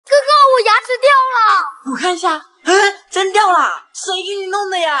我看一下，真掉了，谁给你弄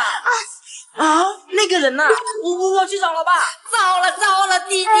的呀？那个人呐，我去找了吧。糟了，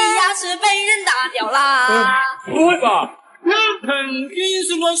弟弟牙齿被人打掉啦！不会吧？那肯定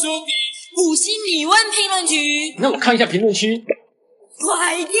是乱说的。不信你问评论区。那我看一下评论区。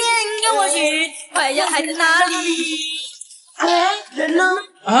快点跟我去，坏人还在哪里？人呢？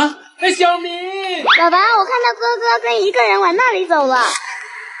小明，爸爸，我看到哥哥跟一个人往那里走了。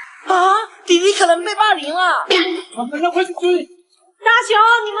弟弟可能被霸凌了。那快去追！大雄，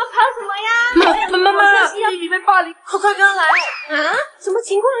你们跑什么呀？妈，弟弟被霸凌，快跟他来！什么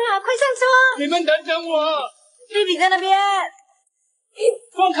情况啊？快上车！你们等等我！弟弟在那边。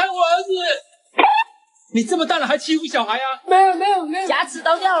放开我儿子！你这么大了还欺负小孩啊？没有，牙齿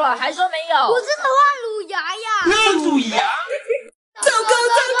都掉了，还说没有？我真的挖乳牙呀！乳牙！糟糕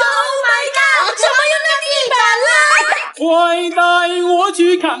 ！Oh my god！ 什么又在地板了？快带我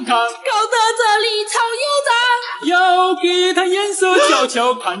去看看！搞得这里超油脏！要给他颜色瞧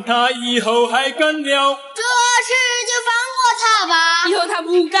瞧，看他以后还敢了。这次就放过他吧。以后他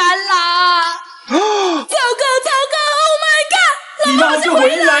不敢啦！糟糕 ！Oh my god！ 你马上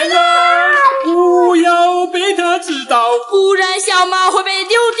回来了，不要被他知道，不然小猫会被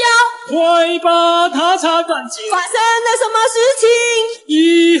丢掉。快把它擦干净。发生了什么事情？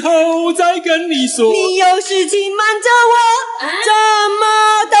以后再跟你说。你有事情瞒着我，怎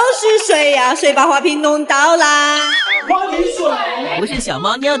么都是水呀？水把花瓶弄倒啦！花瓶水不是小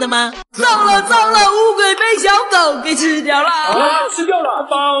猫尿的吗？糟了，乌龟被小狗给吃掉了。吃掉了，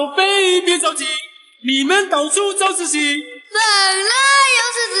宝贝别着急，你们到处找仔细。怎了，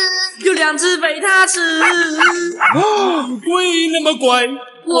有2只被它吃。乌龟那么乖，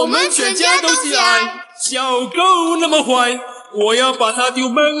我们全家都喜爱。小狗那么坏，我要把它丢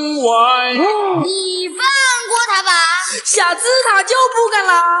门外。你放过他吧。下次它就不敢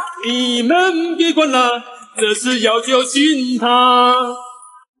啦。你们别管了，这次要教训它。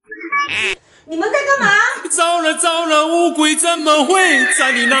你们在干嘛？糟了，乌龟怎么会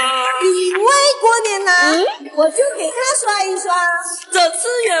在你那？因为过年啦，我就给它刷一刷。这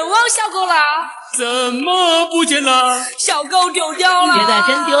次冤枉小狗啦。怎么不见了？小狗丢掉了。觉得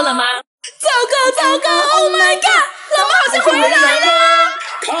真丢了吗？糟糕 ！Oh my god！ 他们好像回来了。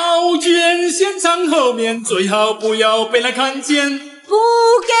考卷现场后面最好不要被人看见。不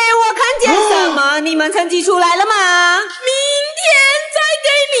给我看见什么？你们成绩出来了吗？明天再给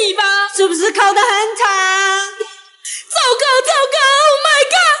你吧。是不是考得很差？糟糕 ！Oh my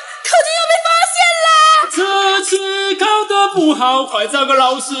god！ 考卷又被发现了。这次考得不好，快找个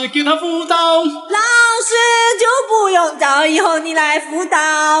老师给他辅导。老师就不用找，以后你来辅导。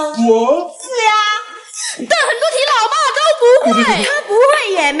我？是呀。但很多题老爸都不会，他不会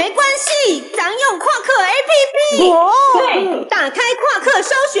也没关系，常用夸克 APP。对，打开夸克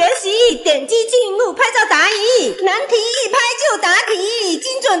搜学习，点击进入拍照答疑，难题一拍就答题，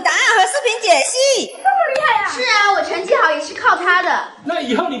精准答案和视频解析。这么厉害啊！是啊，我成绩好也是靠他的。那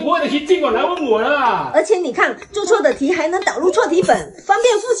以后你不会的题尽管来问我了。而且你看，做错的题还能导入错题本，方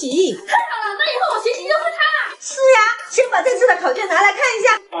便复习。太好了，那以后我学习就是他。是呀，先把这次的考卷拿来看一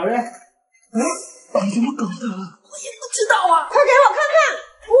下。好嘞。你怎么搞的？我也不知道啊，快给我看看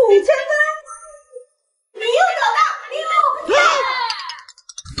，5000分。你又找到，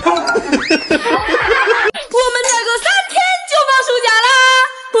我们再过3天就放暑假啦，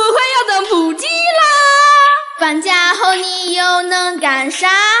不会要等补习啦。放假后你又能干啥？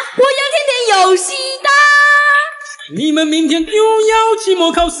我要天天游戏打。你们明天又要期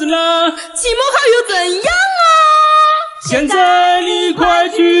末考试啦，期末考又怎样啊？现在你快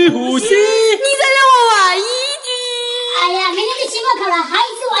去呼吸。你再让我玩一局。哎呀，明天就期末考了，还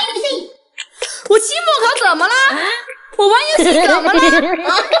一次玩游戏。我期末考怎么了？我玩游戏怎么了？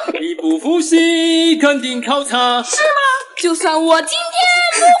你不复习肯定考差。是吗？就算我今天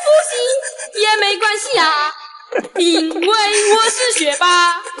不复习也没关系啊，因为我是学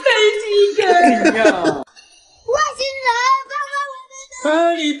霸。飞机哥。外星人，帮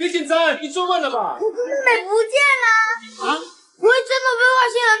我你别紧张，你做慢了吧？我妹妹不见了。啊？不会真的被外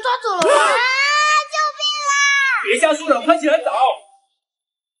星人抓走了吧？救命啊！别瞎说了，快起来找。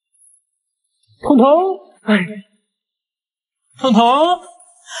彤彤，彤彤，爸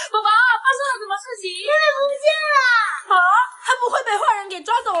爸，发生了什么事情？妹妹不见了。她不会被坏人给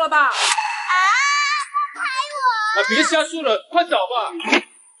抓走了吧？拍我！别瞎说了，快找吧。妹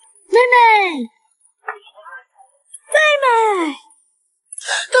妹，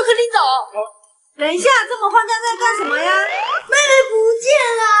都肯定走。等一下，这么慌张在干什么呀？妹妹不见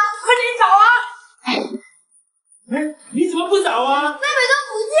了。快点找啊！你怎么不找啊？妹妹都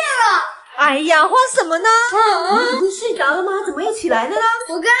不见了。哎呀，慌什么呢？你不是睡着了吗？怎么又起来了呢？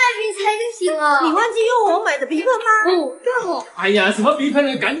我刚才比才就醒了。你忘记用我买的鼻喷吗？对哦。哎呀，什么鼻喷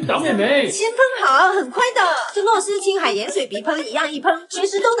呢？赶紧找妹妹。先喷好，很快的。这诺斯清海盐水鼻喷一样一喷，随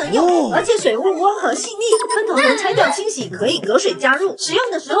时都能用，而且水雾温和细腻，喷头能拆掉清洗，可以隔水加入。使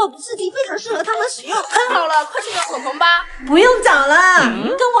用的时候不刺激，非常适合他们使用。喷好了，快去找口红吧。不用找了，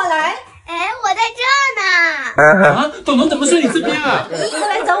跟我来。哎，我在这呢。啊，董董怎么睡你这边啊？快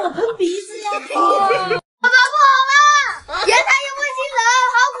来找我喷鼻子呀！爸爸不好了，原来有外星人，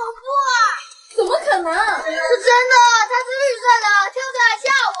好恐怖啊！怎么可能？是真的，他是绿色的，跳出来吓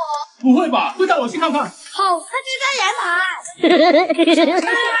我。不会吧？快带我去看看。好，他就在阳台。你们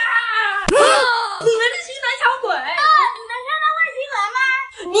是新来小鬼！你能看到外星人吗？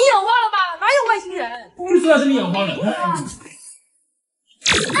你眼花了吧？哪有外星人？就知道是你眼花了。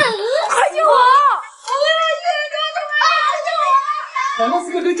快救我！我被外星人抓住了！救我！好像是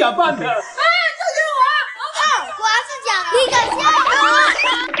个跟假扮的。救救我！果然是假的，你敢吓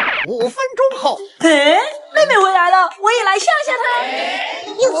我？ 5分钟后，哎，妹妹回来了，我也来吓吓她。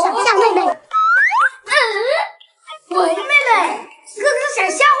又想吓妹妹？喂，妹妹，哥哥想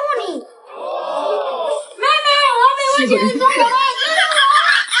吓唬你。妹妹，我被外星人抓走了，救救我！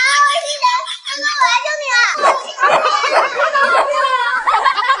外星人，哥哥我来救你了。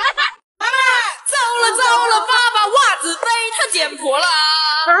糟了，爸爸袜子被他剪破了。啊，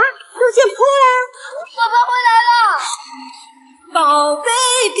又剪破了！爸爸回来了。宝贝，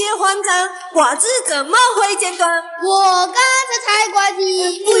别慌张，袜子怎么会剪断？我刚才才挂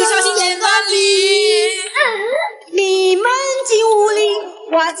机，不小心剪断你。你们进屋里，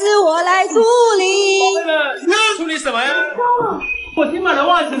袜子我来处理。处理什么呀？我新买的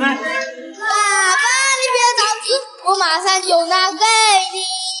袜子呢？爸爸，你别着急，我马上就拿给你。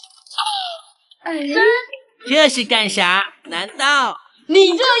这是干啥？难道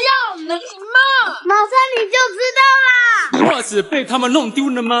你这样能行吗？马上你就知道啦。袜子被他们弄丢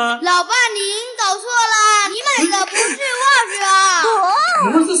了吗？老爸，您搞错了，你买的不是袜子啊，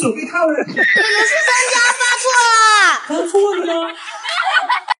难道是手被套了？可能是商家发错了。发错了吗？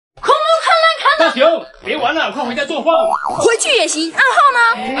空中看大雄，别玩了，快回家做饭。回去也行。暗号呢？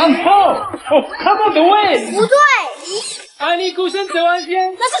暗号哦，看不懂哎。不对，爱你孤身走暗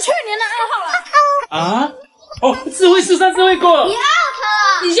线。那是去年的暗号了。啊？哦，智慧树上智慧果。你 out。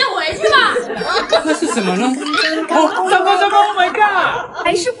你先回去吧。那是什么呢？哦，糟糕！Oh my god！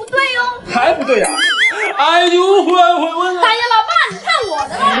 还是不对哦。还不对啊！爱如回温啊！哎呀，老爸，你看我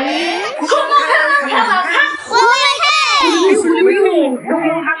的呢。空中看，我也可以。哥，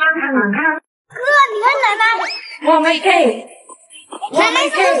你看奶奶。我没 K。奶奶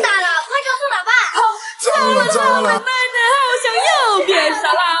是傻了，快告诉老爸。糟了，奶奶好像又变傻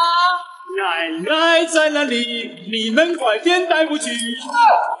啦。奶奶在哪里？你们快点带我去！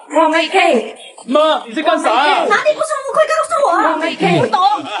我没 K。妈，你在干啥？哪里不舒服？快告诉我！我没 K。不懂。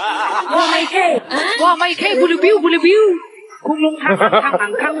我没 K。我没 K。不溜彪，不溜彪。空中看，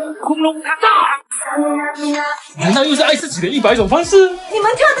空中看。难道又是爱自己的100种方式？你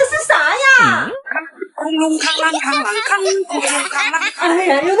们跳的是啥呀？空中看，哎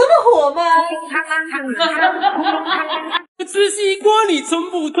呀，有那么火吗？吃西瓜你冲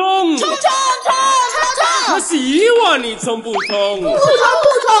不冲？冲！那洗碗你冲不冲？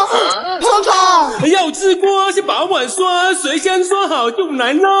冲！要吃瓜先把碗刷，谁先刷好就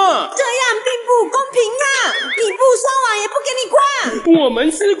难了。这样并不公平呀！你不刷碗也不给你瓜。我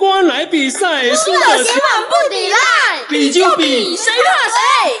们吃瓜来比赛，输的洗碗不抵赖，比就比，谁怕谁？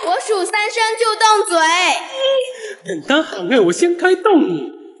我数3声就动嘴。等他喊了，我先开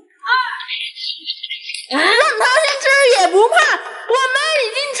动。让他先吃也不怕，我们已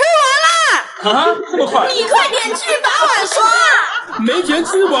经吃完了。啊，这么快？你快点去把碗刷。没钱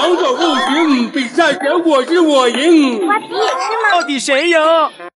吃网狗不行，比赛结果是我赢。瓜皮也是吗？到底谁赢？